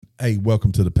Hey,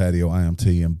 welcome to the patio. I am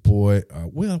T, and boy,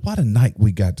 what a night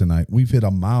we got tonight. We've hit a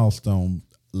milestone,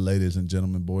 ladies and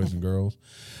gentlemen, boys and girls.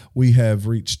 We have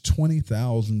reached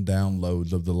 20,000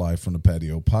 downloads of the Live from the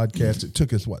Patio podcast. It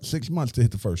took us, 6 months to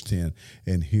hit the first 10,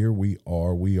 and here we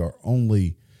are. We are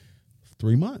only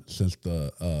 3 months since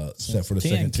the set for the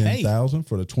second 10,000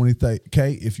 for the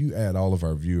 20K. If you add all of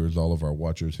our viewers, all of our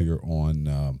watchers here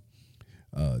on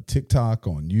TikTok,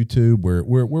 on YouTube,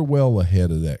 we're well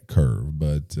ahead of that curve.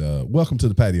 But welcome to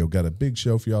the patio. Got a big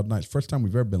show for y'all tonight. First time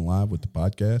we've ever been live with the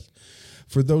podcast.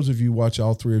 For those of you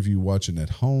all three of you watching at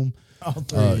home,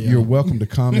 you're welcome to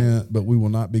comment, but we will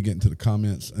not be getting to the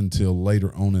comments until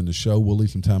later on in the show. We'll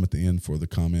leave some time at the end for the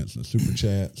comments and super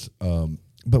chats.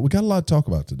 But we got a lot to talk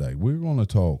about today. We're going to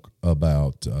talk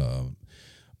about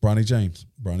Bronny James.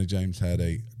 Bronny James had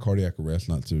a cardiac arrest,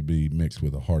 not to be mixed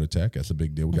with a heart attack. That's a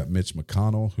big deal. We got Mitch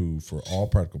McConnell, who, for all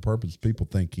practical purposes, people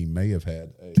think he may have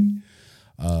had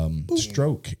a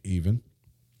stroke even.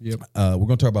 Yep. We're going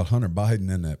to talk about Hunter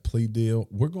Biden and that plea deal.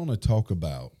 We're going to talk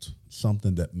about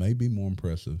something that may be more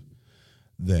impressive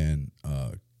than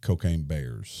cocaine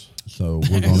bears. So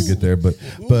we're going to get there. But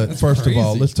first of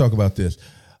all, let's talk about this.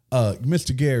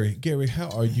 Mr. Gary, how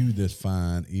are you this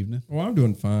fine evening? Well, I'm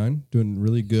doing fine, doing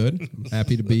really good. I'm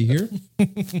happy to be here.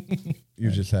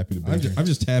 You're just happy to be here? I'm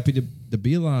just happy to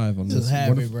be alive on this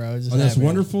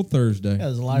wonderful Thursday.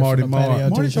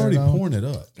 Marty's already pouring it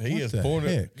up. He is pouring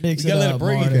it. You gotta let it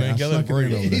breathe, man. You gotta let it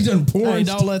breathe. He's done pouring. Hey,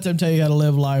 don't let them tell you how to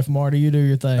live life, Marty. You do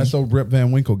your thing. That's old Rip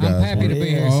Van Winkle, guys. I'm happy to be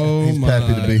here. He's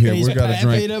happy to be here. He's We got a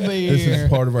drink. happy to be This here. is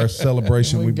part of our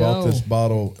celebration. Here We we bought go. this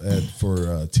bottle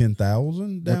for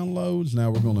 10,000 downloads.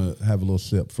 Now we're going to have a little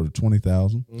sip for the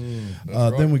 20,000.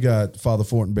 Then we got Father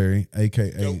Fortenberry,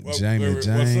 a.k.a. Jamie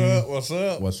James. What's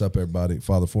up? What's up, everybody?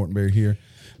 Father Fortenberry here.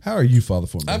 How are you, Father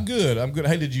Fortenberry? I'm good.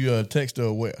 Hey, did you text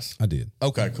Wes? I did.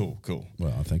 Okay, cool.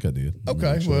 Well, I think I did.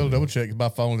 Okay, well, double check. My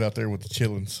phone's out there with the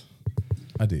chillins.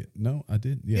 I did. No, I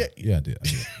did. Yeah, I did.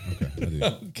 Okay, I did.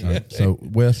 Okay. All right. So,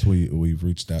 Wes, we've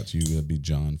reached out to you. That'd be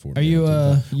John Fortenberry. Are you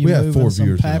we have moving 4 some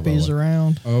viewers now, by the pappies way.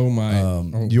 around? Oh my!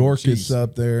 York is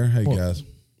up there. Hey guys.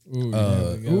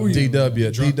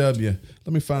 DW.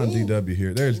 Let me find DW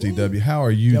here. There's DW. How are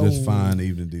you this fine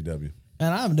evening, DW?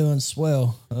 And I'm doing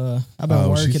swell. I've been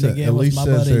working again with my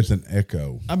says buddy. There's an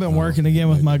echo. I've been working again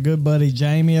with my good buddy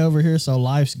Jamie over here, so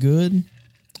life's good.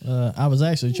 I was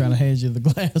actually trying to hand you the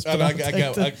glass.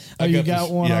 But you got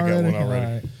one already? Yeah, I got one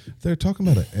already. Right. They're talking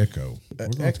about an echo. We're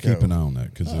going to have to keep an eye on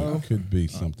that because it could be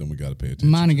something we got to pay attention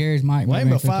Mine to. and Gary's mic. We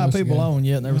ain't but 5 people on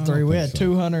yet, and there were No, I 3. don't We think had so.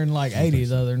 280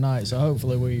 the other night, so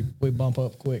hopefully we bump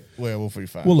up quick. Well, we'll be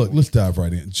fine. Well, look, let's dive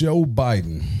right in. Joe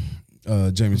Biden,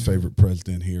 Jamie's favorite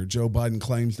president here. Joe Biden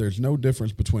claims there's no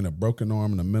difference between a broken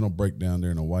arm and a mental breakdown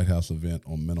during a White House event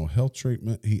on mental health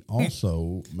treatment. He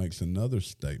also makes another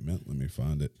statement, let me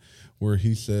find it, where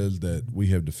he says that we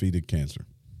have defeated cancer.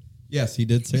 Yes, he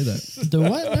did say that. Do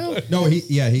what now? No, he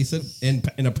said in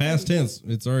a past tense.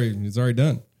 It's already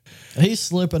done. He's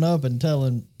slipping up and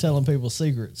telling people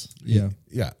secrets. Yeah.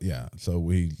 Yeah. So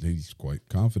he's quite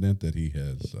confident that he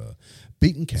has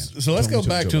beaten cancer. So let's go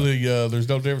back to the there's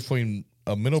no difference between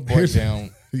a mental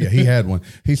breakdown. Yeah, he had one.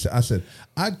 I said,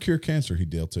 I'd cure cancer, he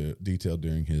detailed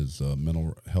during his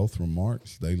mental health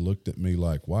remarks. They looked at me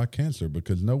like, why cancer?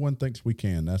 Because no one thinks we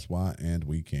can. That's why, and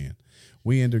we can.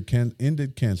 We ended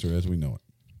cancer as we know it.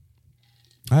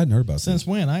 I hadn't heard about this. Since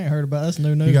when? I ain't heard about this.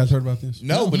 New news. You guys heard about this?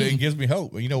 No, but it gives me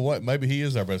hope. You know what? Maybe he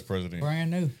is our best president.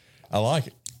 Brand new. I like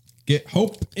it. Get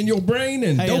hope in your brain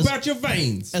and dope out your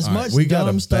veins. As All right, much we got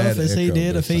dumb a stuff bad as he echo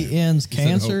did, if this he thing. ends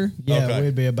cancer, Okay.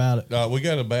 we'd be about it. We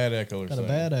got a bad echo. Got a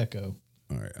bad echo.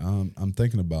 All right. I'm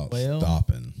thinking about Well,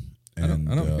 stopping. I don't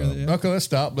hear that yet. Okay, let's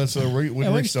stop. Let's We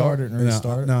can restart. start it and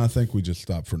restart. No, I think we just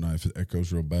stop for now. If it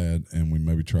echoes real bad, and we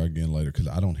maybe try again later because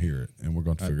I don't hear it, and we're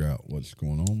going to figure out what's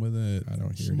going on with it. I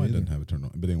don't hear it Somebody either. doesn't have it turned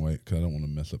on, but anyway, because I don't want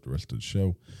to mess up the rest of the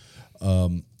show.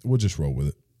 We'll just roll with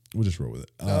it. Let's roll with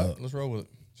it.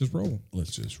 Just roll.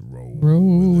 Let's just roll.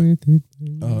 Roll with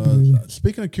it.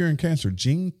 Speaking of curing cancer,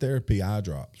 gene therapy eye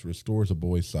drops restores a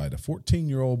boy's sight. A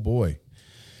 14-year-old boy's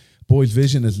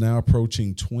vision is now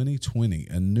approaching 20/20.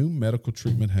 A new medical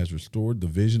treatment has restored the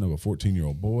vision of a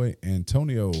 14-year-old boy.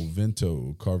 Antonio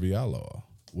Vento Carviallo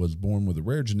was born with a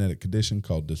rare genetic condition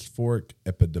called dysphoric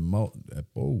which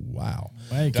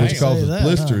causes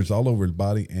blisters all over his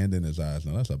body and in his eyes.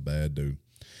 Now, that's a bad dude.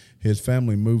 His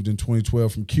family moved in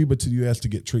 2012 from Cuba to the U.S. to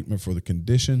get treatment for the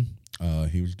condition.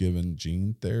 He was given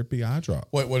gene therapy eye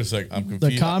drops. Wait a second. I'm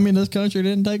confused. The communist country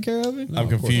didn't take care of him? I'm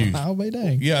confused. I'll be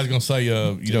dang. Yeah, I was going to say,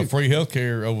 free health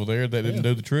care over there, that didn't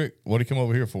do the trick. What did he come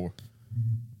over here for?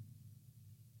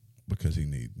 Because he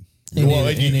need You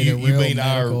mean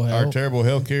our terrible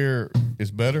health care is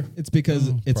better? It's because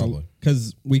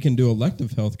because we can do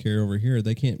elective health care over here.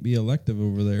 They can't be elective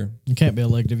over there. You can't be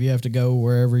elective. You have to go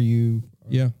wherever you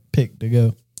pick to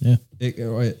go. Yeah,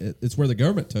 it's where the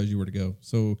government tells you where to go.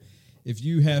 So if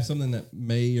you have something that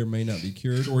may or may not be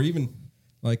cured, or even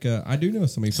like I do know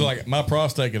somebody. So like my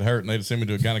prostate could hurt, and they'd send me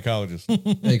to a gynecologist.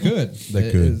 They could.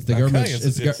 The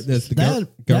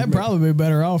government. That'd probably be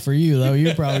better off for you, though.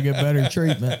 You'd probably get better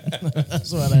treatment.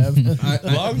 That's what happened. As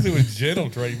long as it was gentle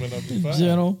treatment, I'd be fine.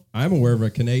 Gentle. I'm aware of a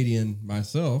Canadian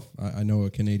myself. I know a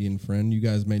Canadian friend. You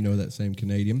guys may know that same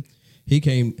Canadian. He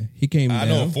came. I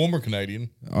know a former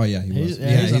Canadian. Oh yeah, he was.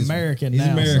 He's American now.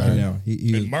 He's American now.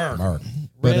 He's American.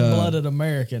 Red-blooded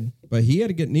American. But he had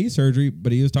to get knee surgery.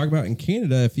 But he was talking about in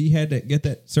Canada, if he had to get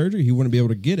that surgery, he wouldn't be able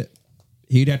to get it.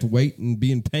 He'd have to wait and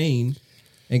be in pain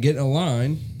and get in a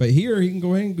line. But here, he can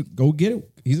go ahead and go get it.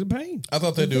 He's in pain. I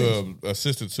thought they do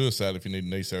assisted suicide if you need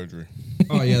knee surgery.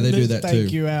 Oh yeah, they do that too.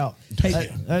 Take you out.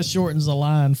 That shortens the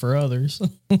line for others.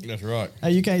 That's right.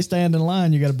 Hey, you can't stand in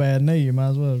line. You got a bad knee. You might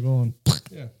as well go on.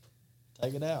 Yeah,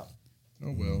 take it out.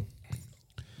 Oh well.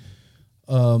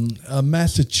 A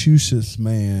Massachusetts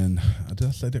man. Did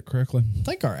I say that correctly? I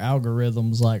think our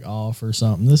algorithm's like off or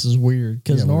something. This is weird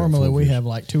because normally we have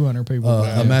like 200 people.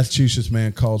 A Massachusetts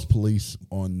man calls police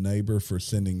on neighbor for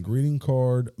sending greeting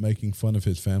card, making fun of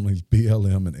his family's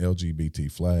BLM and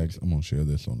LGBT flags. I'm going to share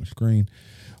this on the screen.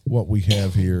 What we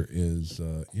have here is,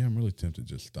 I'm really tempted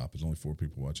to just stop. There's only 4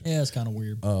 people watching. Yeah, it's kind of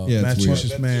weird.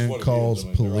 Massachusetts man calls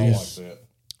police.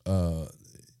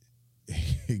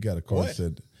 He got a card that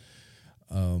said.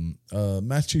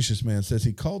 Massachusetts man says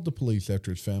he called the police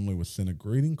after his family was sent a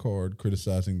greeting card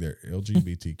criticizing their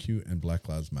LGBTQ and Black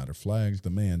Lives Matter flags. The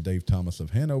man, Dave Thomas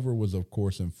of Hanover, was of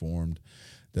course informed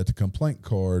that the complaint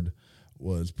card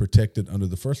was protected under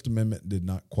the First Amendment, did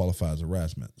not qualify as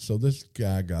harassment. So this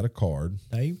guy got a card.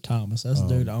 Dave Thomas, that's the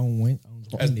dude on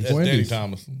That's Danny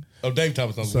Thomas. Oh, Dave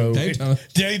Thomas.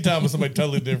 Danny Thomas, somebody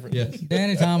totally different. Yes.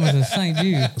 Danny Thomas is St.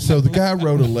 Jude. So the guy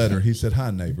wrote a letter. He said,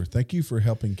 "Hi, neighbor. Thank you for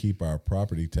helping keep our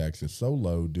property taxes so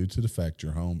low due to the fact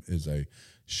your home is a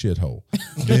shithole."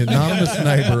 The anonymous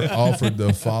neighbor offered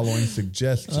the following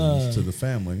suggestions to the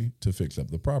family to fix up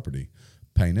the property.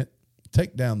 Paint it.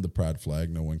 Take down the pride flag.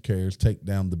 No one cares. Take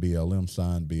down the BLM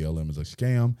sign. BLM is a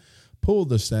scam. Pull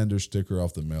the Sanders sticker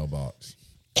off the mailbox.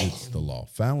 It's the law.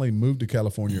 Finally, move to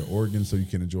California or Oregon so you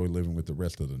can enjoy living with the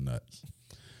rest of the nuts.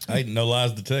 Ain't no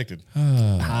lies detected.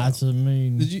 That's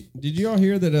mean. Did you all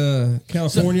hear that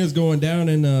California is going down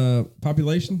in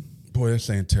population? Boy, that's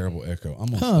saying terrible echo. I'm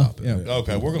gonna stop it. Yeah.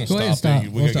 Okay, we're gonna stop.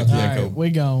 We'll get the echo. We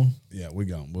gone. Yeah, we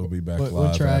gone. We'll be back live.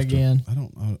 We'll try after. again.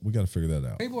 We got to figure that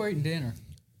out. People are eating dinner.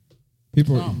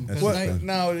 People. I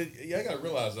gotta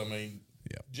realize.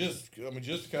 Just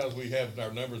because we have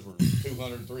our numbers were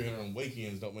 200, 300 on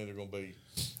weekends, don't mean they're going to be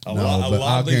a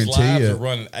lot of these lives are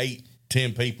running 8,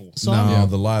 10 people.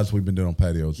 The lives we've been doing on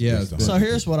patios. Yeah. So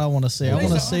here's what I want to see. I want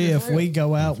to see if we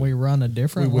go out, we run a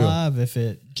different live, if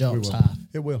it jumps high.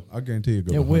 It will. I guarantee you.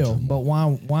 It will. But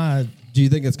why? Do you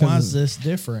think it's why is this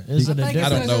different? Is it a different? I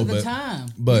don't know,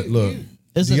 but look,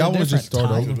 do y'all want to just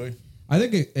start over? I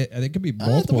think it could be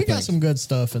multiple. We got some good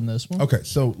stuff in this one. Okay,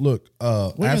 so look,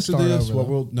 after this,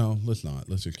 let's not.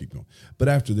 Let's just keep going. But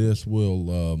after this,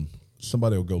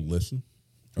 somebody will go listen,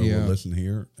 or we'll listen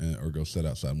here, or go sit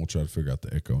outside, and we'll try to figure out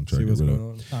the echo and try to get rid of it.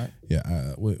 All right.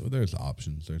 Yeah, there's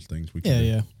options. There's things we can do.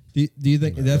 Yeah. Do you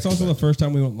think that's also the first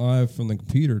time we went live from the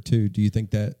computer too? Do you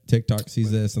think that TikTok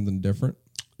sees that as something different?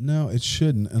 No, it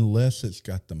shouldn't, unless it's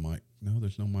got the mic. No,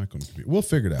 there's no mic on the computer. We'll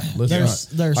figure it out. There's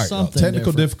something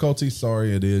technical different. difficulties.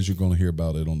 Sorry, it is. You're going to hear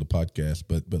about it on the podcast,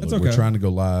 but look, okay. We're trying to go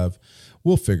live.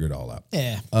 We'll figure it all out.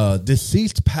 Yeah.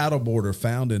 Deceased paddleboarder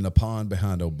found in a pond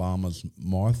behind Obama's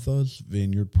Martha's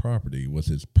Vineyard property was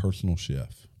his personal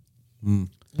chef.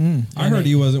 I heard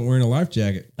he wasn't wearing a life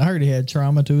jacket. I heard he had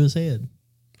trauma to his head.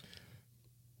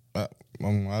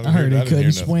 I heard he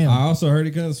couldn't swim. I also heard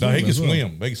he couldn't swim. No, he can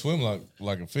swim. He can swim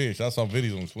like a fish. I saw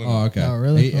videos of him swimming. Oh, okay. Oh,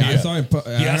 really? I saw him.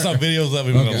 I saw videos of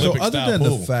him in an Olympic So other style than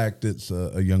pool. the fact it's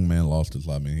a young man lost his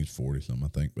life, I mean, he's 40-something, I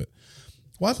think. But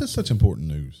why is this such important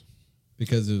news?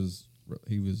 Because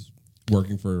he was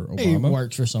working for Obama. He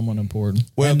works for someone important.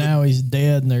 Well, and now he's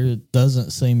dead, and there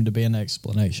doesn't seem to be an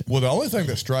explanation. Well, the only thing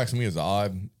that strikes me as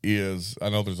odd is, I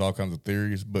know there's all kinds of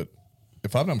theories, but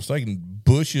if I'm not mistaken,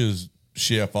 Bush's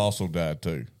chef also died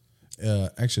too.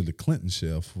 Actually, the Clinton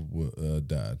chef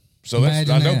died. So I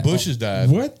know Bush has died.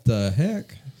 What the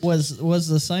heck? Was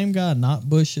the same guy not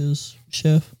Bush's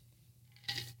chef?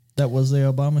 That was the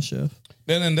Obama chef?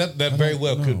 Then that very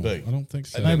well could be. I don't think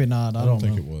so. Maybe not. I don't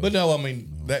think know. it was. But no, I mean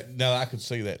that. No, I could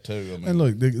see that too. I mean, and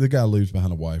look, the guy leaves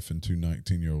behind a wife and two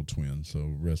 19-year-old twins.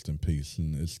 So rest in peace.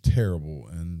 And it's terrible.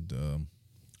 And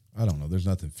I don't know. There's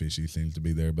nothing fishy seems to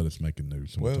be there, but it's making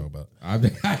news. So we'll talk about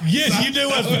it. Yes, you do.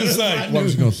 I was going to say. What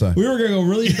was you going to say? We were going to go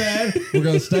really bad. We're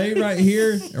going to stay right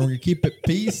here, and we're going to keep it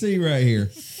PC right here.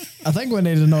 I think we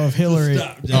need to know if Hillary.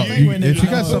 If you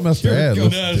got something else to add,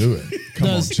 let's do it. Come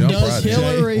on, jump right in.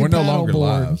 Hillary We're no longer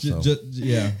paddleboard? live. So.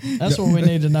 Yeah. That's what we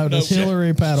need to know. Does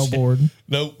Hillary paddleboard?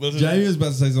 Nope. Jamie was about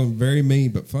to say something very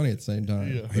mean but funny at the same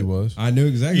time. Yeah. He was. I knew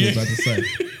exactly what I was about to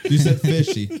say. You said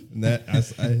fishy, and that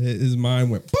his mind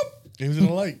went boop. It was in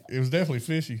the lake. It was definitely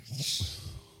fishy.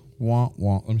 Womp,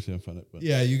 womp. Let me see if I find it. But.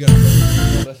 Yeah, you got.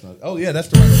 No, that's not. Oh, yeah, that's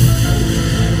the right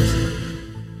one.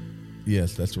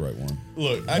 Yes, that's the right one.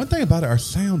 Look, one thing about it, our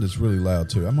sound is really loud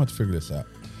too. I'm going to figure this out.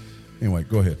 Anyway,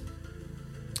 go ahead.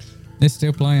 It's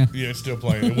still playing. Yeah, it's still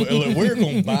playing. Look, we're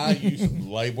going to buy you some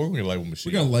label. We're going to label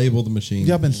machine. We're gonna label the machine.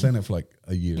 Y'all been saying it for like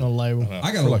a year. A label.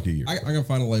 I got for like a year. I gotta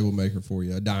find a label maker for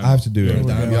you. A diamond. I have to do it.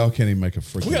 Yeah, Y'all can't even make a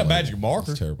freaking. We got a label. magic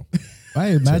marker. It's terrible.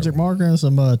 Hey, magic marker and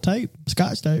some tape,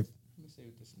 Scotch tape.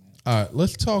 All right,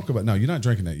 let's talk about. No, you're not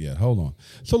drinking that yet. Hold on.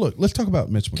 So look, let's talk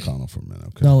about Mitch McConnell for a minute.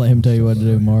 Okay. Don't let him tell you what to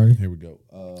do, Marty. Here we go.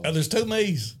 There's two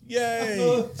me's. Yay!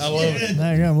 I love it.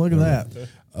 There you go. Look at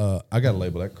that. I got to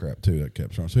label that crap too. That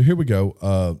kept wrong. So here we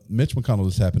go. Mitch McConnell.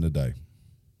 This happened today.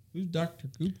 Who's Dr.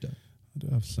 Gupta? I do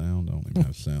have sound. I don't even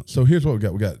have sound. So here's what we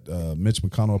got. We got Mitch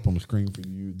McConnell up on the screen for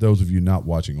you. Those of you not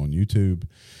watching on YouTube,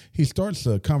 he starts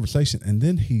a conversation and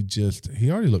then he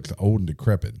already looks old and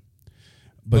decrepit.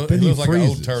 But then he looks like an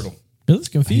freezes. old turtle. He looks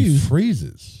He confused.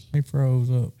 freezes. He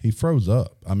froze up. He froze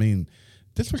up. I mean,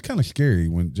 this was kind of scary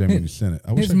when Jamie sent it.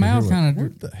 I wish his I could mouth hear kinda- Where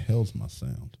the hell's my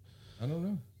sound? I don't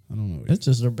know. I don't know.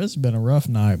 It's been a rough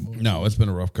night. No, it's been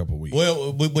a rough couple of weeks.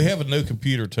 Well, we have a new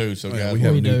computer too, so guys, we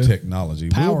have We new do. technology.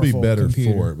 We'll be Powerful better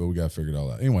computer. for it, but we got to figure it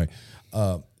all out. Anyway,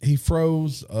 he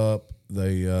froze up.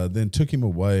 They then took him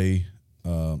away. We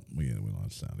don't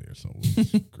have sound here, so we'll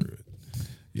screw it.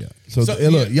 Yeah. So,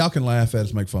 look, y'all can laugh at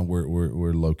us, make fun.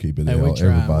 We're low key, but Hey, we try,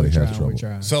 everybody we has try, trouble. we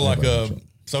try. So like,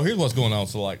 so here's what's going on.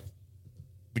 So like,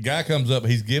 the guy comes up,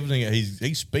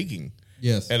 he's speaking,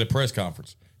 Yes. at a press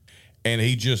conference, and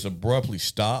he just abruptly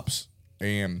stops,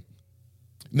 and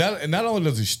not only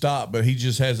does he stop, but he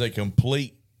just has a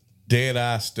complete dead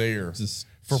eye stare Just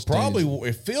for stays. probably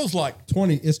it feels like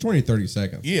 20. It's 30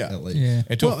 seconds. Yeah. At least. Yeah.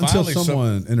 until Until finally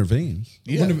someone intervenes.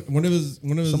 yeah, One of his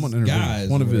Someone intervenes. guys.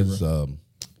 One of or his whatever.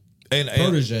 and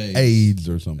proteges. aides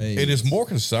or something. Aides. it is more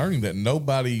concerning that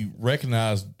nobody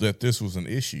recognized that this was an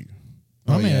issue.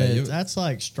 I mean, yeah, that's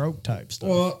like stroke type stuff.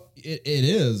 Well, it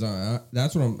is.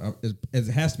 That's what it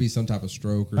has to be some type of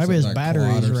stroke or Maybe some his type of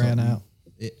batteries clot or ran something. out.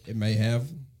 It may have.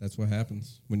 That's what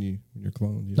happens when you're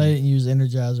cloned. You know? They didn't use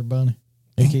Energizer Bunny.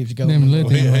 It keeps going. Them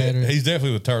lithium batteries. He's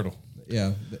definitely the turtle.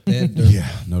 Yeah. Yeah,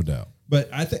 no doubt. But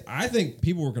I think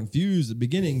people were confused at the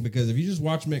beginning because if you just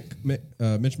watch Mitch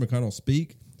McConnell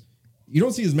speak, you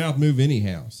don't see his mouth move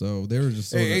anyhow. So they were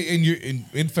just sort of, And you,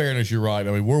 in fairness, you're right.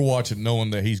 I mean, we're watching knowing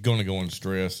that he's going to go into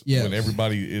stress Yes. when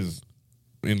everybody is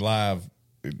in live.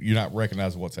 You're not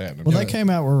recognizing what's happening. Well, they came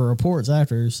out with reports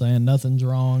after saying nothing's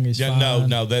wrong. He's yeah, fine.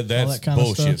 no, that's that kind of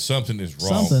bullshit. stuff. Something is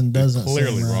wrong. Something doesn't It's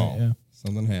clearly seem right, wrong. Yeah.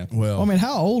 something happened. Well, I mean,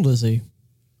 how old is he?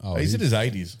 He's in his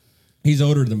 80s. He's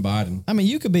older than Biden. I mean,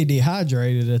 you could be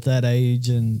dehydrated at that age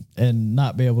and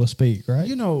not be able to speak, right?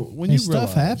 you know, when And you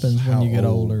stuff realize happens when how you get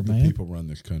old older, the man. people run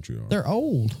this country are. They're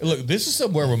old. Look, this is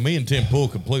somewhere where me and Tim Pool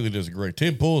completely disagree.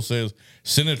 Tim Pool says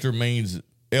senator means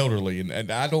elderly,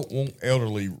 and I don't want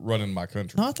elderly running my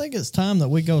country. No, I think it's time that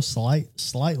we go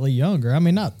slightly younger. I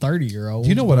mean, not 30-year-olds.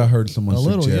 You know what I heard someone a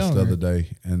little suggest the younger. other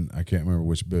day, and I can't remember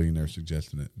which billionaire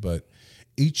suggested it, but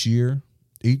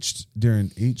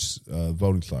during each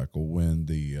voting cycle, when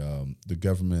the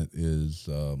government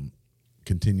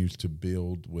continues to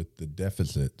build with the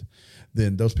deficit,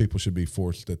 then those people should be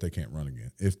forced that they can't run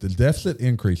again. If the deficit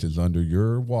increases under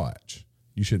your watch,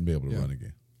 you shouldn't be able to run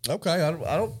again. Okay, I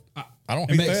don't It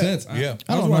hate makes that. sense. Yeah.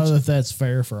 I was don't know watching- if that's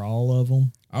fair for all of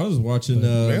them. I was watching.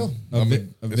 Well, a I vi-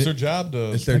 mean, a it's vi- their job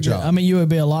to. It's their job. I mean, you would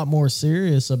be a lot more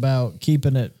serious about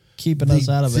keeping us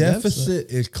out of a deficit.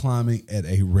 deficit is climbing at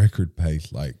a record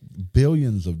pace, like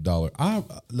billions of dollars.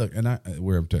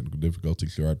 We're having technical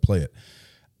difficulties, so I'd play it.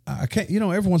 I can't,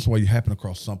 every once in a while you happen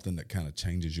across something that kind of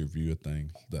changes your view of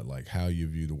things, that like how you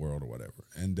view the world or whatever.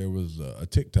 And there was a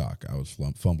TikTok I was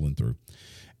fumbling through,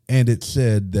 and it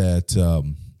said that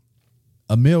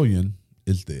a million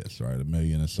is this, right? A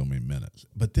million is so many minutes.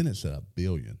 But then it said a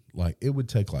billion. Like it would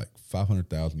take like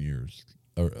 500,000 years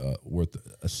or worth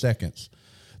of seconds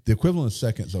The equivalent of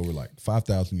seconds over like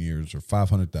 5,000 years or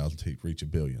 500,000 to reach a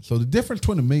billion. So the difference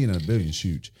between a million and a billion is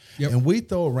huge. Yep. And we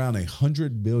throw around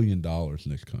 $100 billion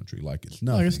in this country like it's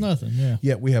nothing. Like it's nothing, yeah.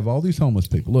 Yet we have all these homeless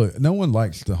people. Look, no one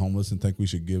likes the homeless and think we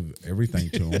should give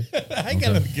everything to them. I ain't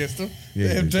got nothing against them.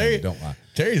 Yeah, Terry, don't lie.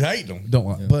 Terry's hating them. Don't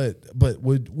lie. Yeah. But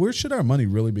where should our money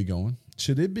really be going?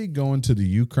 Should it be going to the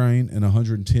Ukraine and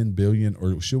 110 billion,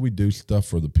 or should we do stuff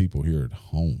for the people here at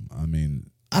home? I mean,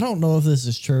 I don't know if this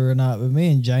is true or not, but me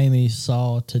and Jamie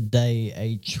saw today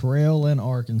a trail in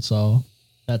Arkansas.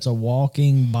 That's a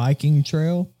walking, biking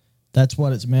trail. That's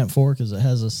what it's meant for because it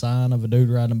has a sign of a dude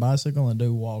riding a bicycle and a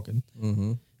dude walking.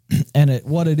 Mm-hmm. And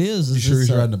what it is you sure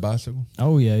he's riding a bicycle?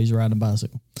 Oh yeah, he's riding a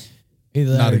bicycle.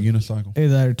 Either not a unicycle. Either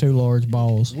that or two large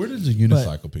balls. Where does the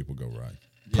unicycle people go ride?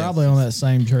 Probably on that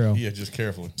same trail. Yeah, just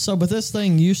carefully. So, but this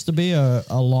thing used to be a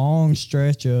long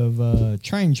stretch of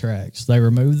train tracks. They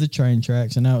removed the train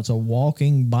tracks, and now it's a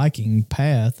walking, biking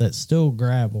path that's still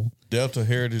gravel. Delta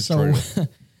Heritage Trail.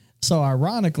 So,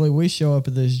 ironically, we show up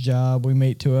at this job. We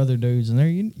meet two other dudes, and they're,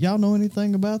 y'all know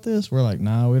anything about this? We're like,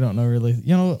 no, we don't know really.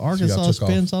 You know, Arkansas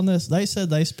spends on this. They said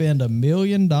they spend $1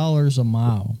 million a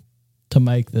mile to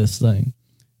make this thing.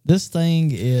 This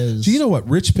thing is. Do you know what?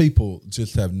 Rich people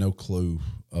just have no clue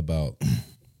about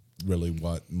really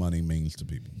what money means to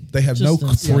people. They have no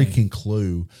freaking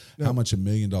clue how much $1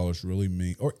 million really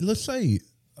means. Or let's say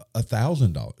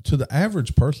 $1,000 to the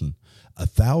average person.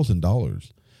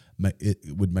 $1,000 it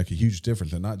would make a huge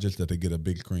difference, and not just that they get a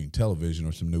big screen television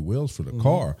or some new wheels for the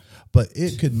car, but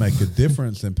it could make a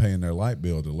difference in paying their light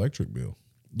bill, the electric bill.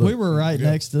 Look, we were right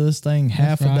next to this thing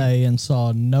half a day and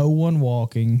saw no one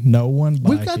walking, no one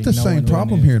biking. We've got the same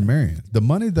problem here in Marion. The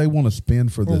money they want to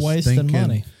spend for this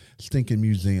stinking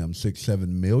museum, $6-7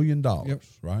 million,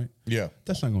 right? Yeah,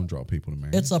 that's not going to draw people to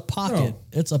Marion. It's a pocket. No.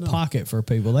 It's a pocket for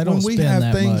people. They don't spend that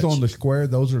much. When we have things on the square,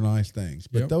 those are nice things,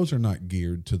 but those are not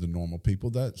geared to the normal people.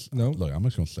 That's look. I'm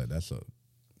just going to say that's a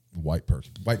white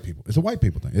people. It's a white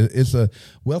people thing. It's a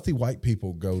wealthy white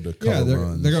people go to color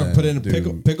runs. They're going to put in a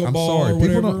pickleball. I'm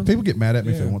sorry, people get mad at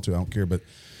me if they want to. I don't care, but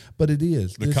it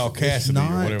is the Caucasian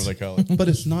or whatever they call it. But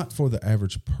it's not for the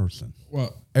average person.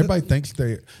 Well, everybody thinks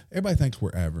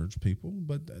we're average people,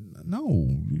 but no,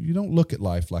 you don't look at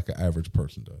life like an average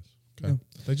person does. Okay,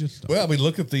 they just don't. Well, I mean,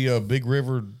 look at the Big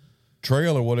River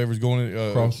Trail or whatever's going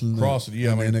crossing.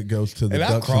 Yeah, and it goes to the and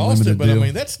Ducks I crossed it, but deal. I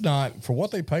mean that's not for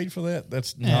what they paid for that.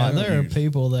 That's not. There are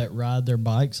people that ride their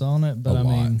bikes on it, but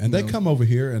and they come over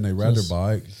here and they ride their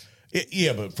bikes.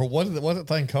 But for what that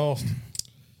thing cost,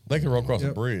 they can roll across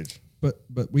a bridge.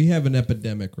 But we have an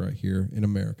epidemic right here in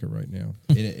America right now,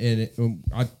 and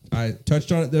I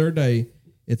touched on it the other day.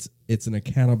 It's an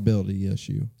accountability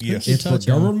issue. Yes, it's for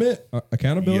government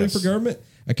accountability for government.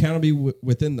 Accountability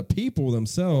within the people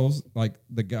themselves, like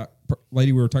the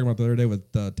lady we were talking about the other day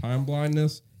with time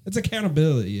blindness. It's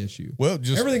accountability issue. Well,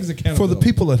 just everything's accountability. For the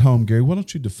people at home, Gary, why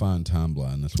don't you define time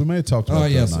blindness? We may have talked about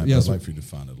that tonight, but I'd like for you to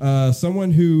define it.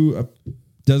 Someone who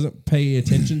doesn't pay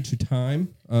attention to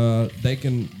time,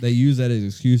 they use that as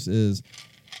excuse is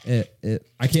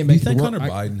I can't make. You think Hunter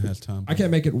Biden has time? I can't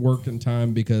make it work in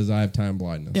time because I have time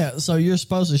blindness. Yeah, so you're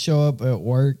supposed to show up at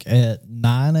work at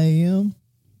 9 a.m.,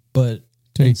 but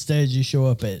instead you show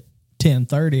up at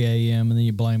 10:30 a.m. and then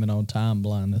you blame it on time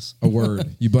blindness. A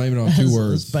word. You blame it on two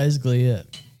words. That's basically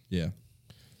it. Yeah.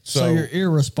 So you're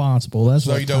irresponsible. That's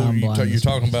what time blindness you're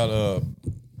talking about.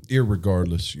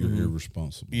 Irregardless, you're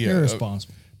irresponsible. Yeah,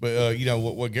 irresponsible. But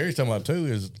what Gary's talking about too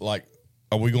is like,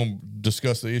 are we going to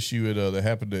discuss the issue that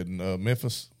happened in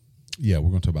Memphis? Yeah, we're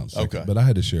going to talk about it in a second. Okay. But I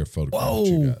had to share a photograph with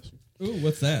you guys. Ooh,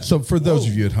 what's that? So for those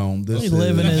of you at home, this dude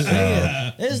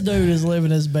is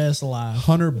living his best life.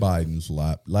 Hunter Biden's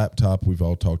laptop we've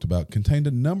all talked about contained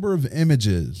a number of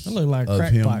images of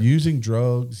him using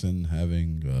drugs and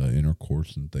having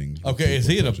intercourse and things. Okay, is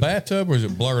he in a bathtub or is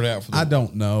it blurred out? I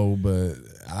don't know, but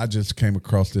I just came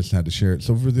across this and had to share it.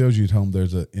 So for those of you at home,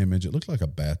 there's an image. It looks like a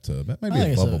bathtub. That may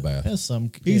be a bubble bath.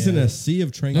 He's in a sea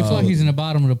of train. Looks like he's in the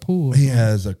bottom of the pool. He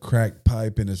has a crack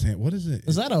pipe in his hand. What is it?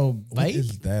 Is that a vape? What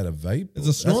is that, a vape? It's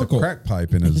a snorkel. That's a crack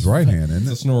pipe in his right hand, isn't it?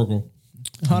 It's a snorkel.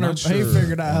 Hunter, he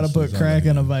figured out how to put crack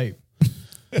in a vape.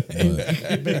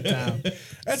 Big time.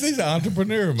 He's an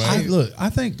entrepreneur, man. I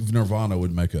think Nirvana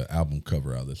would make an album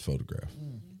cover out of this photograph.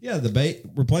 Yeah,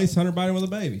 replace Hunter Biden with a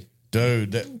baby.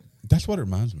 Dude, that's what it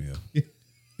reminds me of.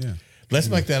 Yeah. Let's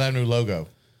make that our new logo.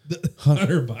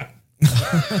 Hunter Biden.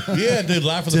 Yeah, dude,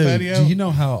 live for the patio. Do you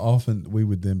know how often we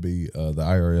would then be, the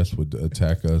IRS would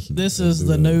attack us? This is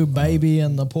the new baby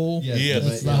in the pool. Yes.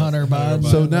 It's the Hunter Biden.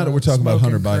 So now that we're talking about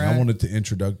Hunter Biden, I wanted to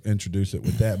introduce it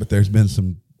with that, but there's been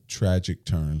some tragic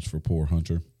turns for poor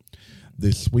Hunter.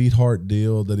 the sweetheart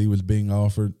deal that he was being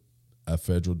offered, a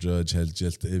federal judge has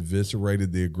just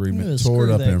eviscerated the agreement, tore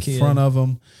it up in front of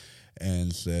him,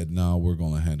 and said, "No, we're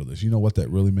going to handle this." You know what that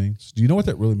really means? Do you know what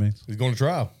that really means? He's going to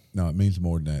trial. No, it means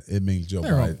more than that. It means Joe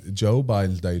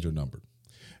Biden's days are numbered.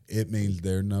 It means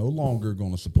they're no longer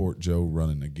going to support Joe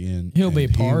running again. He'll be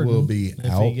pardoned. He will be if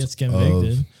out he gets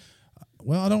convicted.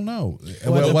 Well, I don't know.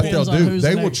 Well, what they'll do,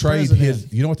 they will trade president.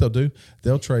 his. You know what they'll do?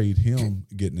 They'll trade him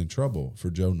getting in trouble for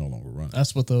Joe no longer running.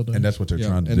 That's what they'll do, and that's what they're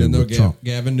trying to and do then they'll with Trump.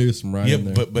 Gavin Newsom right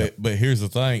in there. But here's the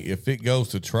thing: if it goes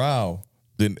to trial,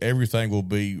 then everything will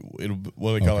be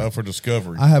what they call it up for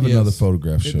discovery. I have another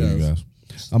photograph to show you guys.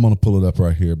 I'm going to pull it up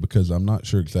right here because I'm not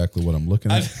sure exactly what I'm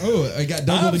looking at. I got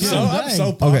doubled again. I'm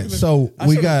so popular. Okay, so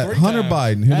we got Hunter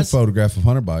Biden. Here's a photograph of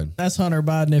Hunter Biden. That's Hunter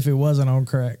Biden if he wasn't on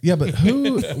crack. Yeah, but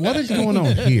what is going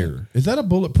on here? Is that a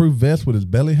bulletproof vest with his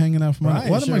belly hanging out from under?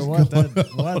 Who is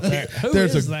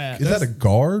that? Is that a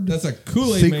guard? That's a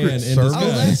Kool-Aid Secret man in Service?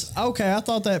 disguise. Okay. I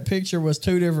thought that picture was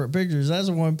two different pictures. That's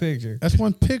one picture. That's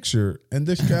one picture. And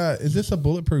this guy, is this a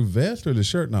bulletproof vest or the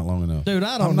shirt not long enough? Dude,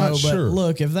 I don't I'm know. not sure. But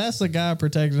look, if that's the guy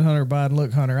protecting Hunter Biden,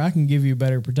 look, Hunter, I can give you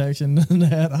better protection than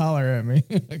that. Holler at me.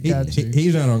 Got you.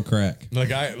 He's not on crack. Look,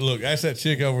 ask that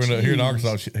chick over here in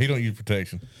Arkansas. He don't use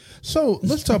protection. So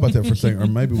let's talk about that for a second, or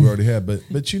maybe we already have. But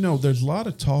there's a lot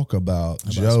of talk about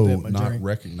Joe not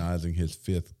recognizing his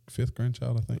fifth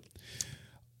grandchild, I think.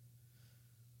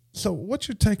 So what's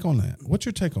your take on that?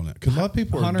 Because a lot of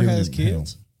people Hunter has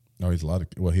kids. No, he's a lot of.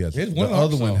 Well, he has. The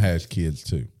other one has kids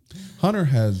too. Hunter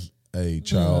has a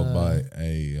child by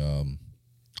a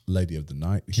lady of the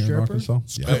night here in Arkansas.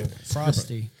 Yeah.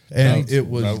 Frosty. And it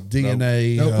was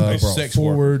DNA brought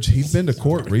forward. He's been to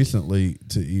court recently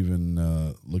to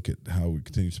even look at how we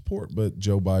continue support, but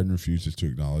Joe Biden refuses to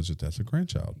acknowledge that that's a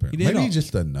grandchild. Apparently. Maybe he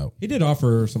just doesn't know. He did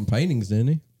offer some paintings, didn't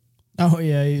he? Oh,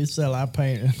 yeah. He said, I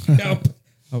paint. Let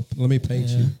me paint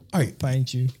you. All right.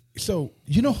 Paint you. So,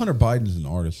 Hunter Biden's an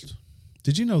artist.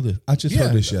 Did you know this? I just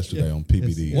heard this yesterday on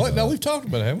PBD. What? No, we've talked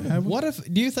about it, haven't we?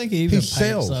 Do you think he even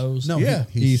sells paints those? No,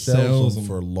 he sells them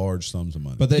for large sums of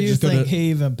money. But do you think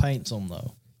he even paints them,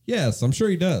 though? Yes, I'm sure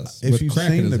he does. If you've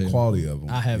seen the quality of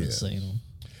them. I haven't seen them.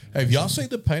 Hey, have y'all seen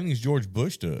the paintings George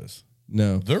Bush does?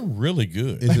 No. They're really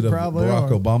good. Is it of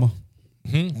Barack Obama?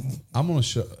 I'm going to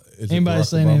show. Anybody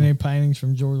seen any paintings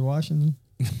from George Washington?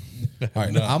 All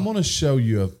right, now I'm going to show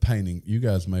you a painting. You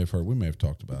guys may have heard. We may have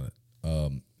talked about it.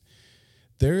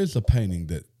 There is a painting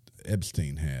that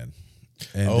Epstein had.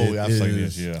 And I've seen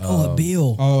this, yeah. A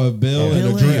bill. Oh, a bill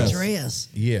in a dress.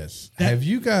 Yes. Have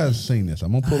you guys seen this? I'm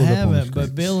going to pull I it up on the haven't, screen.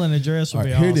 but Bill in a dress would be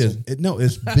here awesome. it is.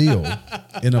 It's Bill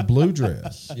in a blue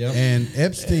dress. Yep. And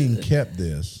Epstein kept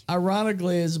this.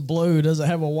 Ironically, it's blue. Does it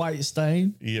have a white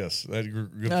stain? Yes, that's a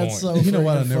good That's point. so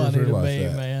What? I never funny to realized me,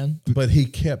 that. man. But he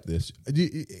kept this. Do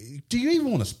you even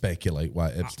want to speculate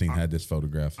why Epstein had this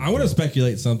photograph? I want to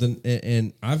speculate something,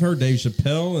 and I've heard Dave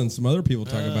Chappelle and some other people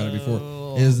talk about it before.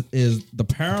 Is the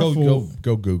powerful?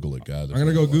 Go Google it, guys. I'm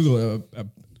gonna go Google it.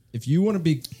 If you want to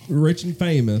be rich and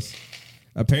famous,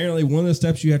 apparently one of the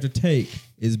steps you have to take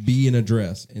is be in a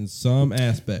dress in some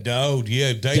aspect. No,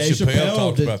 yeah, Dave Chappelle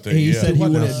talked about that. He said he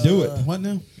wouldn't do it. What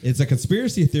now? It's a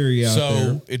conspiracy theory out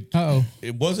there.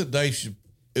 It wasn't Dave Chappelle.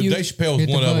 Dave Chappelle was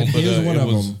one of them, but he was one of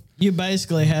them. You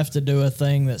basically have to do a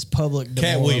thing that's public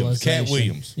demoralization. Cat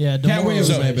Williams. Yeah, Cat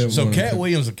Williams. So Cat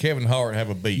Williams and Kevin Hart have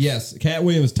a beef. Yes, Cat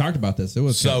Williams talked about this. It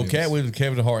was Cat Williams and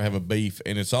Kevin Hart have a beef,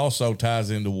 and it also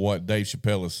ties into what Dave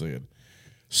Chappelle has said.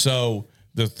 So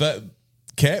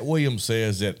Cat Williams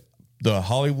says that the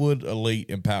Hollywood elite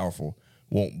and powerful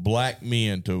want black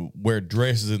men to wear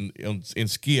dresses in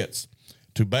skits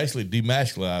to basically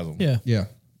demasculinize them. Yeah.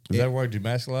 Is that right?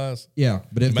 Demasculinize? Yeah,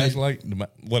 but if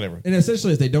whatever. And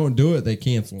essentially, if they don't do it, they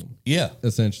cancel them. Yeah.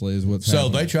 Essentially, is what's so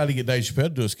happening. they tried to get Dave Chappelle to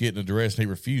do a skit in a dress, and he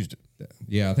refused it.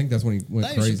 Yeah, I think that's when he went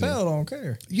Dave crazy. Chappelle don't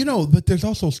care. But there's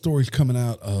also stories coming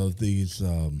out of these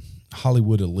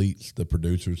Hollywood elites, the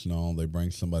producers and all. They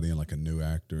bring somebody in like a new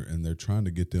actor, and they're trying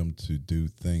to get them to do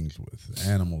things with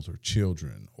animals or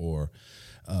children or.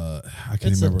 I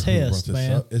can't remember a test, who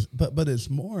brought this up. But it's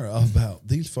more about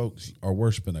these folks are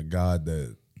worshiping a God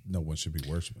that no one should be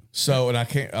worshiping. So, and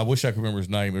I wish I could remember his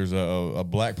name. There's a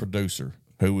black producer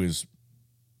who is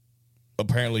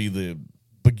apparently the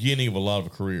beginning of a lot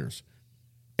of careers.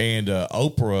 And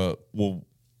Oprah will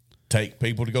take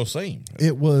people to go see him.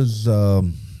 It was,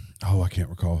 I can't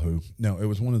recall who. No, it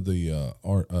was one of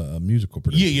the musical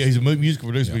producers. Yeah, he's a musical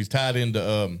producer, but he's tied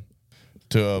into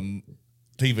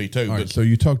TV too. All right, so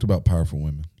you talked about powerful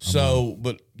women.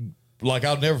 But like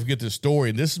I'll never forget this story,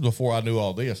 and this is before I knew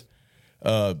all this.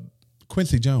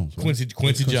 Quincy Jones. Quincy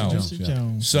Jones.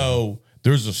 Jones. So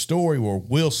There's a story where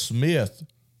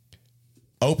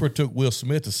Oprah took Will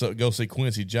Smith to go see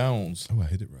Quincy Jones. Oh, I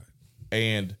hit it right.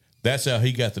 And that's how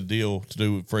he got the deal to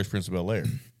do Fresh Prince of Bel-Air.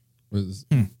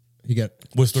 He got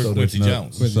Was through Quincy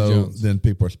Jones. Quincy So Jones. then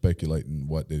people are speculating,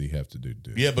 what did he have to do?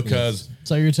 Yeah, because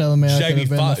So you're telling me I could Jamie have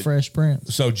been Foxx- the Fresh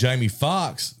Prince? so Jamie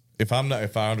Foxx, if I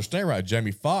understand right,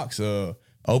 Jamie Foxx,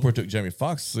 Oprah took Jamie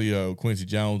Foxx to see Quincy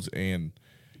Jones, and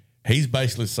he's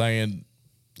basically saying,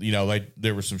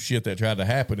 there was some shit that tried to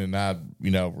happen, and I,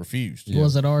 refused.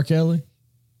 Was it R. Kelly?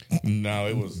 No,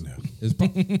 it was.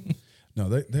 No,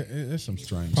 there's some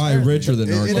strange. probably richer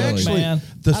than R. It Kelly. actually, Man,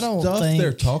 the I don't stuff think-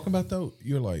 they're talking about though,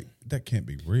 you're like, that can't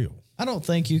be real. I don't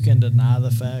think you can deny the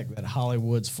fact that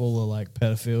Hollywood's full of like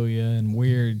pedophilia and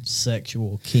weird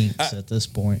sexual kinks at this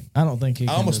point. I don't think you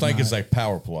can I almost think deny it's it. a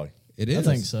power play. It I is.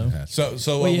 think so.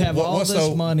 So Well, you have all what's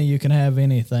this money, you can have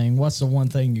anything. What's the one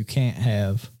thing you can't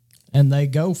have? And they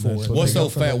go for it. What's They go the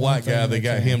for fat one white thing guy they that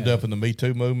got can't hemmed have. up in the Me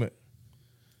Too movement?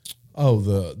 Oh,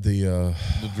 The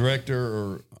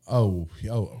director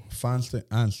Feinstein.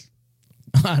 Einstein.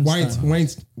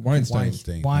 Weinstein.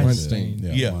 Weinstein.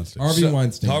 Yeah. Weinstein. Harvey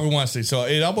Weinstein. Harvey Weinstein. So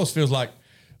it almost feels like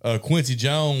Quincy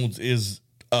Jones is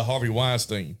a Harvey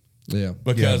Weinstein Yeah.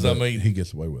 because Yeah, but he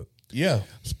gets away with it. yeah.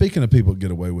 Speaking of people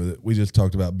get away with it, we just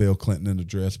talked about Bill Clinton in the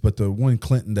dress, but the one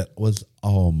Clinton that was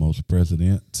almost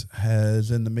president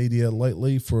has in the media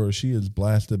lately she is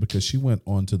blasted because she went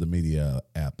onto the media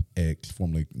app X,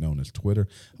 formerly known as Twitter.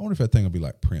 I wonder if that thing will be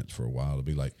like Prince for a while. It'll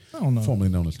be like formerly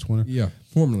known as Twitter. Yeah.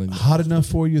 Formerly. Hot enough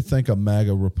for you? Think a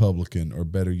MAGA Republican, or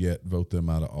better yet, vote them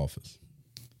out of office.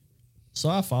 So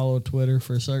I follow Twitter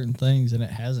for certain things, and it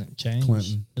hasn't changed.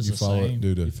 Clinton, It's you the follow same. it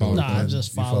due to No, I Clinton?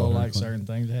 just You follow her, like Clinton? certain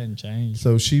things. It hadn't changed.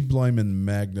 So she blaming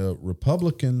MAGA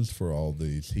Republicans for all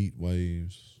these heat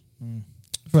waves.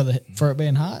 For it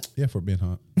being hot. Yeah, for being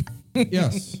hot.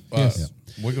 Yes. Yes.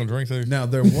 We're going to drink through. Now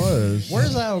there was.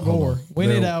 Where's Al Gore? We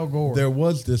need Al Gore. There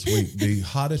was this week the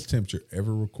hottest temperature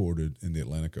ever recorded in the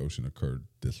Atlantic Ocean occurred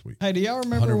this week. Hey, do y'all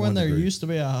remember 101 when there degrees. used to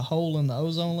be a hole in the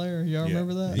ozone layer? Y'all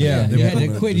remember that? Yeah. They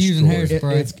quit using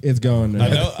hairspray. It's gone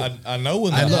now. I know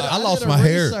when I that. lost did a my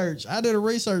hair. I did a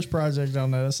research project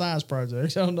on that, a science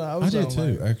project on the I ozone did too,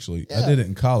 layer. actually. Yeah. I did it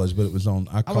in college, but it was on.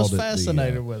 I I called was it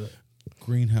fascinated the with it.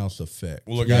 greenhouse effect.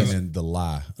 Well, look, and guys- then the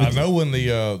lie. I know when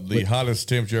the hottest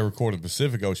temperature ever recorded in the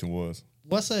Pacific Ocean was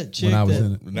What's that chick When I was that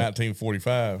in it.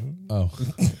 1945. Oh,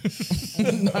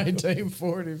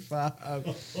 1945?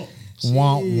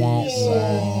 wah, wah,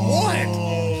 wah.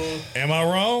 What? Am I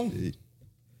wrong?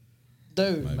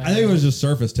 Dude, man. I think it was just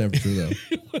surface temperature, though.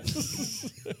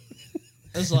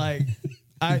 It's like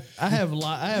I have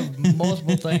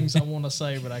multiple things I want to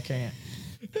say, but I can't.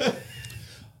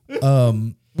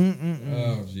 Oh,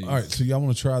 jeez. All right, so y'all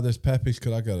want to try this, Pappy's?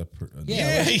 Because I got a.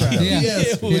 Yeah.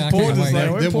 Yes. Yeah, I Poured can't this wait.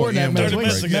 thing. We're pouring that end much. with We the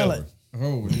can break. smell it.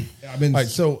 Oh, I've been. All right,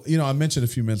 so I mentioned a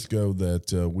few minutes ago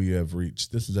that we have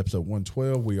reached. This is episode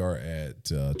 112. We are at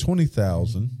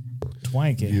 20,000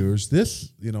 Twanky. viewers.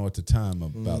 This, at the time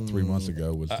about 3 months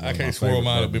ago was. I can't swirl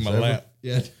mine. It'll be my lap.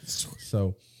 Yeah.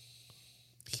 So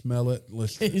smell it.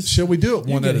 Should we do it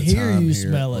You one can at a hear time you here,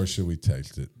 smell it. or should we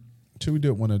taste it? Should we do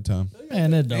it one at a time?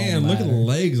 Man, it don't Man, look at the matter.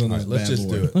 legs on All this right, let's bad just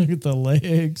boy. do it. Look at the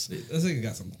legs. This thing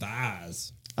got some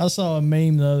thighs. I saw a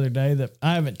meme the other day that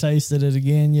I haven't tasted it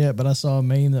again yet, but I saw a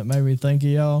meme that made me think of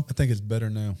y'all. I think it's better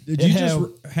now. Did It you had-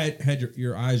 just had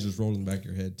your eyes just rolled in the back of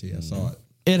your head, T? I saw it.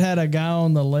 It had a guy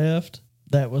on the left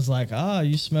that was like,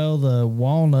 you smell the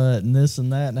walnut and this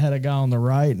and that, and it had a guy on the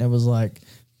right, and it was like,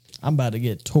 I'm about to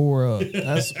get tore up.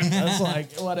 That's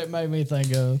like what it made me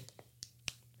think of.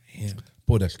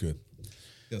 Boy, that's good.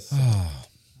 Yes.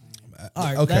 All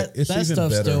right, Okay, that it's even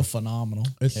stuff's better. still phenomenal.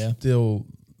 It's yeah, still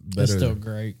better. it's still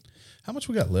great. How much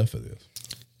we got left of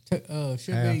this?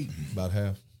 Should Half, be. about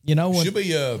half. You know when Should be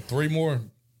two more.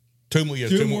 Yeah,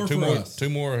 Two two more more. for Two more. us. Two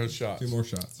more shots. 2 more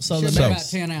shots. so Should the be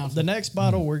next about 10 ounces. the next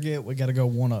bottle we got to go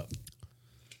one up.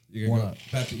 You're One going up.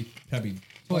 to go. Pappy.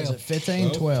 What is it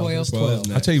 15, 12? 12? 12. It's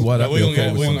 12. I tell you what, No, I'd we be gonna okay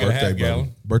get- with we some gonna get a half birthday bourbon.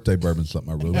 gallon. Birthday bourbon's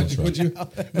something I really want to try. Would you?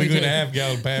 We're going to have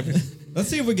gallon Pappy. Let's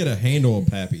see if we get a handle of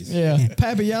Pappy's. Yeah,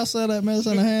 Pappy, y'all sell that mess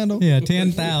in a handle. Yeah,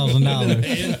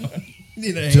 $10,000.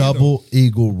 Need a handle. Double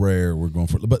Eagle Rare, we're going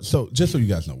for. But so, just so you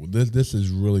guys know, this is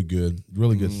really good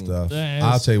stuff. Yeah,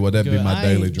 I'll it's tell you what, that'd be good. my I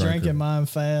daily ain't drinker. drinking mine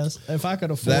fast. If I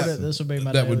could afford it, this would be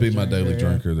my. That would be my daily yeah.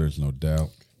 drinker. There's no doubt.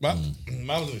 Mine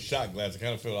was in a shot glass. I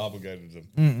kind of feel obligated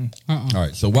to. All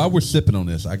right, so while we're sipping on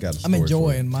this, I got a I'm story for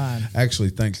enjoying you. mine. Actually,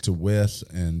 thanks to Wes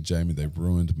and Jamie, they've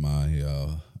ruined my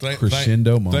Thank-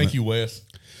 crescendo moment. Thank you, Wes.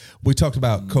 We talked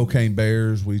about Cocaine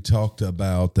Bears. We talked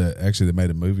about that. Actually, they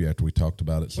made a movie after we talked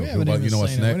about it. So We if haven't you even know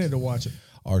what's seen it. We next? need to watch it.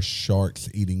 are sharks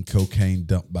eating cocaine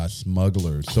dumped by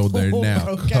smugglers. So they're now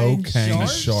cocaine cocaine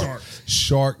sharks?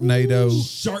 Sharknado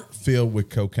Shark filled with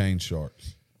cocaine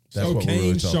sharks. That's what we're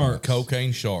really talking about.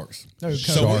 Cocaine sharks.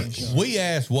 Sharks. We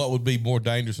asked what would be more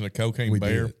dangerous than a cocaine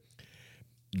bear. Did.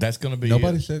 That's going to be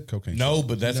Nobody it. said cocaine No, shark.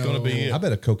 but that's going to be it. I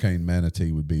bet a cocaine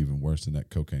manatee would be even worse than that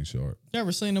cocaine shark. You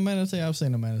ever seen a manatee? I've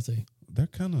seen a manatee. They're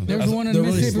kind of... There's one in the they're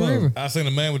really Mississippi slow. River. I seen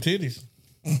a man with titties.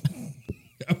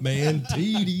 Man,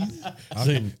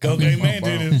 titties. Cocaine man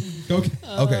titties.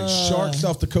 Okay, sharks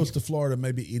off the coast of Florida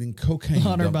may be eating cocaine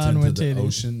Hunter dumped Biden into with the titties.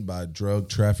 ocean by drug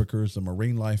traffickers. A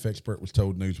marine life expert was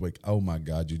told Newsweek, "Oh my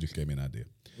God, you just gave me an idea.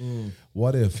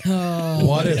 What if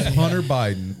Hunter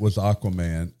Biden was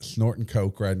Aquaman, snorting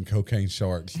coke, riding cocaine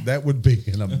sharks? That would be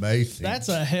an amazing. That's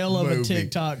a hell of a movie.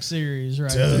 TikTok series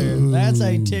right there. That's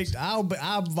a TikTok.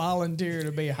 I'll volunteer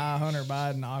to be High Hunter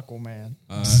Biden Aquaman.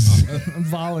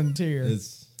 Volunteer.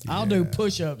 I'll do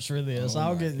push-ups for this.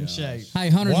 I'll get in shape. Hey,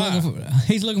 Hunter's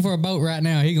he's looking for a boat right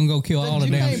now. He gonna go kill all the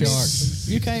You damn can't be- sharks.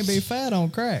 You can't be fat on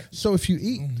crack. So if you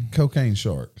eat cocaine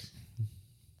sharks,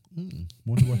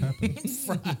 wonder what happens.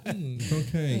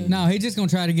 Cocaine. No, he's just gonna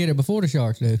try to get it before the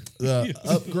sharks do.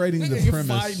 Upgrading the You're premise.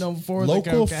 fighting them for the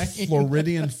Local cocaine.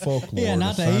 Floridian folklore, Yeah, a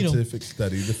not to eat 'em. scientific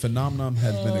study. The phenomenon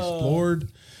has been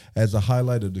explored as a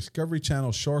highlight of Discovery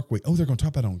Channel Shark Week. Oh, they're going to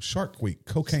talk about it on Shark Week.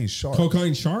 Cocaine sharks.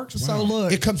 Cocaine sharks? So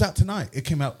look, It comes out tonight. It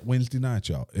came out Wednesday night,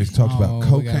 y'all. It talks about we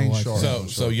gotta cocaine watch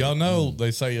sharks. So y'all know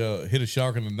they say hit a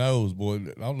shark in the nose, boy. I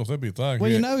don't know if that'd be a thing.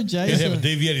 well, you know, They have a Jason.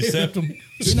 deviated septum.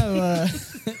 You know,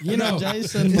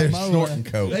 Jason They're Momoa. snorting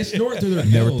coke. They snort through their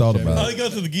Never gills, thought Jamie. about Oh, they go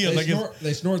through the gills.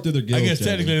 They snort through their gills. I guess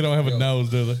Jamie. technically they don't have a nose,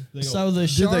 do they? So the they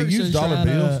sharks use are dollar trying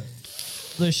bills?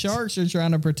 The sharks are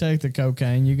trying to protect the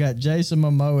cocaine. You got Jason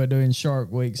Momoa doing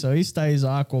Shark Week, so he stays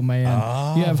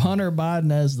Aquaman. You have Hunter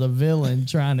Biden as the villain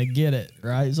trying to get it,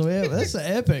 right? So that's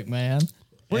epic, man.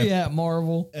 Where you at,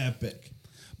 Marvel? Epic.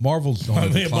 Marvel's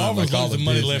on Yeah, decline Marvel's like all losing of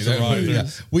money Disney. left and right. Yeah.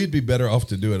 We'd be better off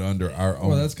to do it under our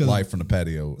own that's 'cause- life from the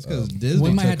patio. Because Disney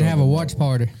We might have to have a watch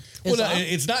party. Well, no,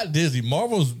 it's not Disney.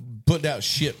 Marvel's putting out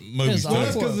shit movies. It's too. Well,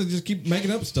 that's Aqua- because they just keep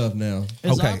making up stuff now.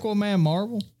 Is Okay. Aquaman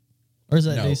Marvel? Or is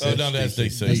that No. DC? Oh, no, that's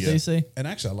DC. That's Yeah. DC? And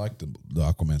actually, I like the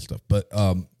Aquaman stuff. But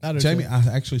I do Jamie, too. I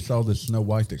actually saw this Snow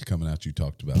White that's coming out you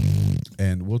talked about.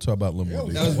 And we'll talk about a little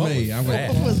more. That was me. I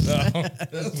went, What was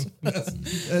that?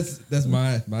 that's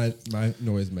my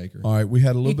noise maker. All right, we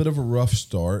had a little bit of a rough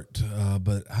start,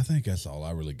 but I think that's all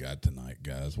I really got tonight,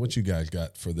 guys. What you guys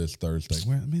got for this Thursday?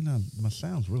 Well, I mean, my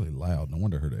sound's really loud. No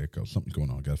wonder I heard an echo. Something's going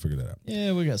on. Got to figure that out.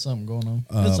 Yeah, we got something going on.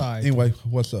 It's all right. Anyway,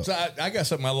 what's up? So I got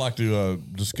something I'd like to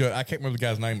discuss. I can't remember the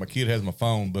guy's name. My kid has my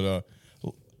phone, but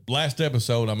last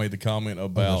episode I made the comment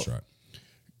about That's right.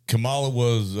 Kamala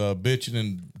was bitching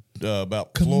and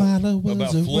about Kamala was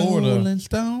about a Florida, Rolling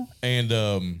Stone.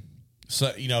 and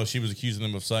so, she was accusing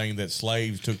them of saying that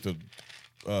slaves took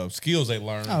the skills they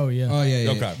learned. Oh, yeah. Oh yeah, yeah.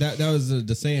 Okay. That was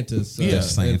DeSantis, Yeah. in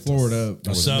DeSantis. Florida. That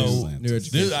was So DeSantis. New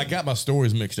education. I got my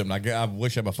stories mixed up, and I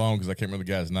wish I had my phone because I can't remember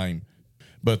the guy's name.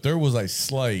 But there was a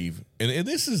slave, and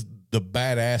this is the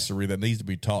badassery that needs to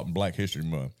be taught in Black History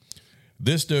Month.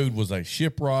 This dude was a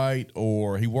shipwright,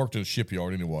 or he worked in a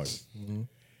shipyard anyway. Mm-hmm.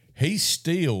 He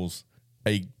steals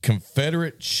a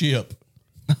Confederate ship,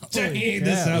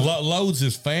 loads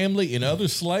his family and other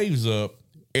slaves up,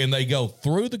 and they go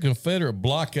through the Confederate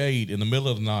blockade in the middle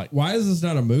of the night. Why is this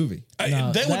not a movie?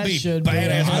 That would be should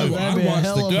badass a- movie. that'd be a I watched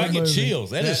hell the- of Dude, a I get movie. chills.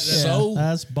 That is Yeah, so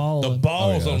that's balling. the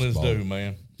balls Oh, yeah, on that's this balling. dude,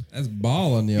 man. That's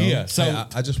balling, yo. Yeah. So Hey,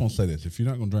 I just want to say this: if you're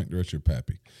not going to drink the rest of your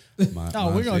pappy, We're going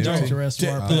to drink the rest of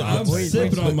our I'm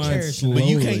sipping on mine Cherish it. slowly. but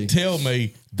you can't tell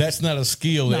me that's not a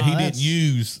skill that No, he that's- didn't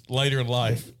use later in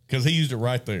life because he used it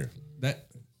right there.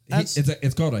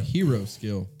 It's called a hero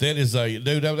skill. That is a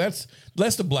dude.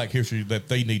 That's the Black history that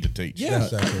they need to teach. Yeah,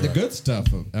 That's exactly the right. good stuff.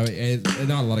 I mean, and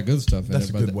not a lot of good stuff in That's it,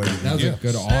 a but good way to that was do a it.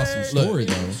 good, awesome story,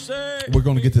 though. We're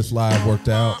going to get this live worked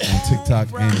out on TikTok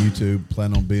and YouTube.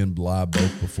 Plan on being live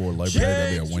both before Labor Day.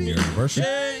 That'll be our 1-year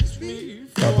anniversary.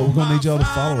 But we're going to need y'all to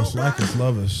follow us, like us,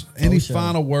 love us. Any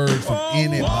final words from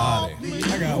anybody?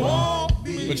 I got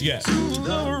one. What you got?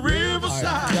 All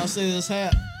right. Y'all see this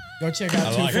hat? Go check out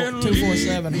I like it.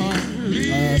 247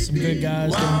 Hunt. Some good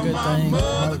guys doing good things,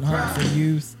 promoting hunt for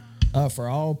youth, for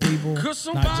all people,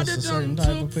 not just a certain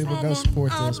type of people. Go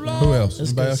support this, man. Who else?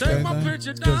 It's Anybody good else got stuff.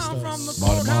 anything? Good stuff.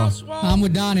 Marty Moss. I'm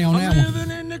with Donnie on that one.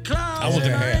 I want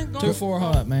the hat. 24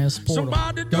 Hunt, man.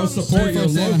 Support them. Go support your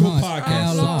 247 local Hunt.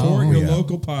 podcast. Hello. Support your Yeah.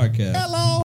 local podcast. Hello.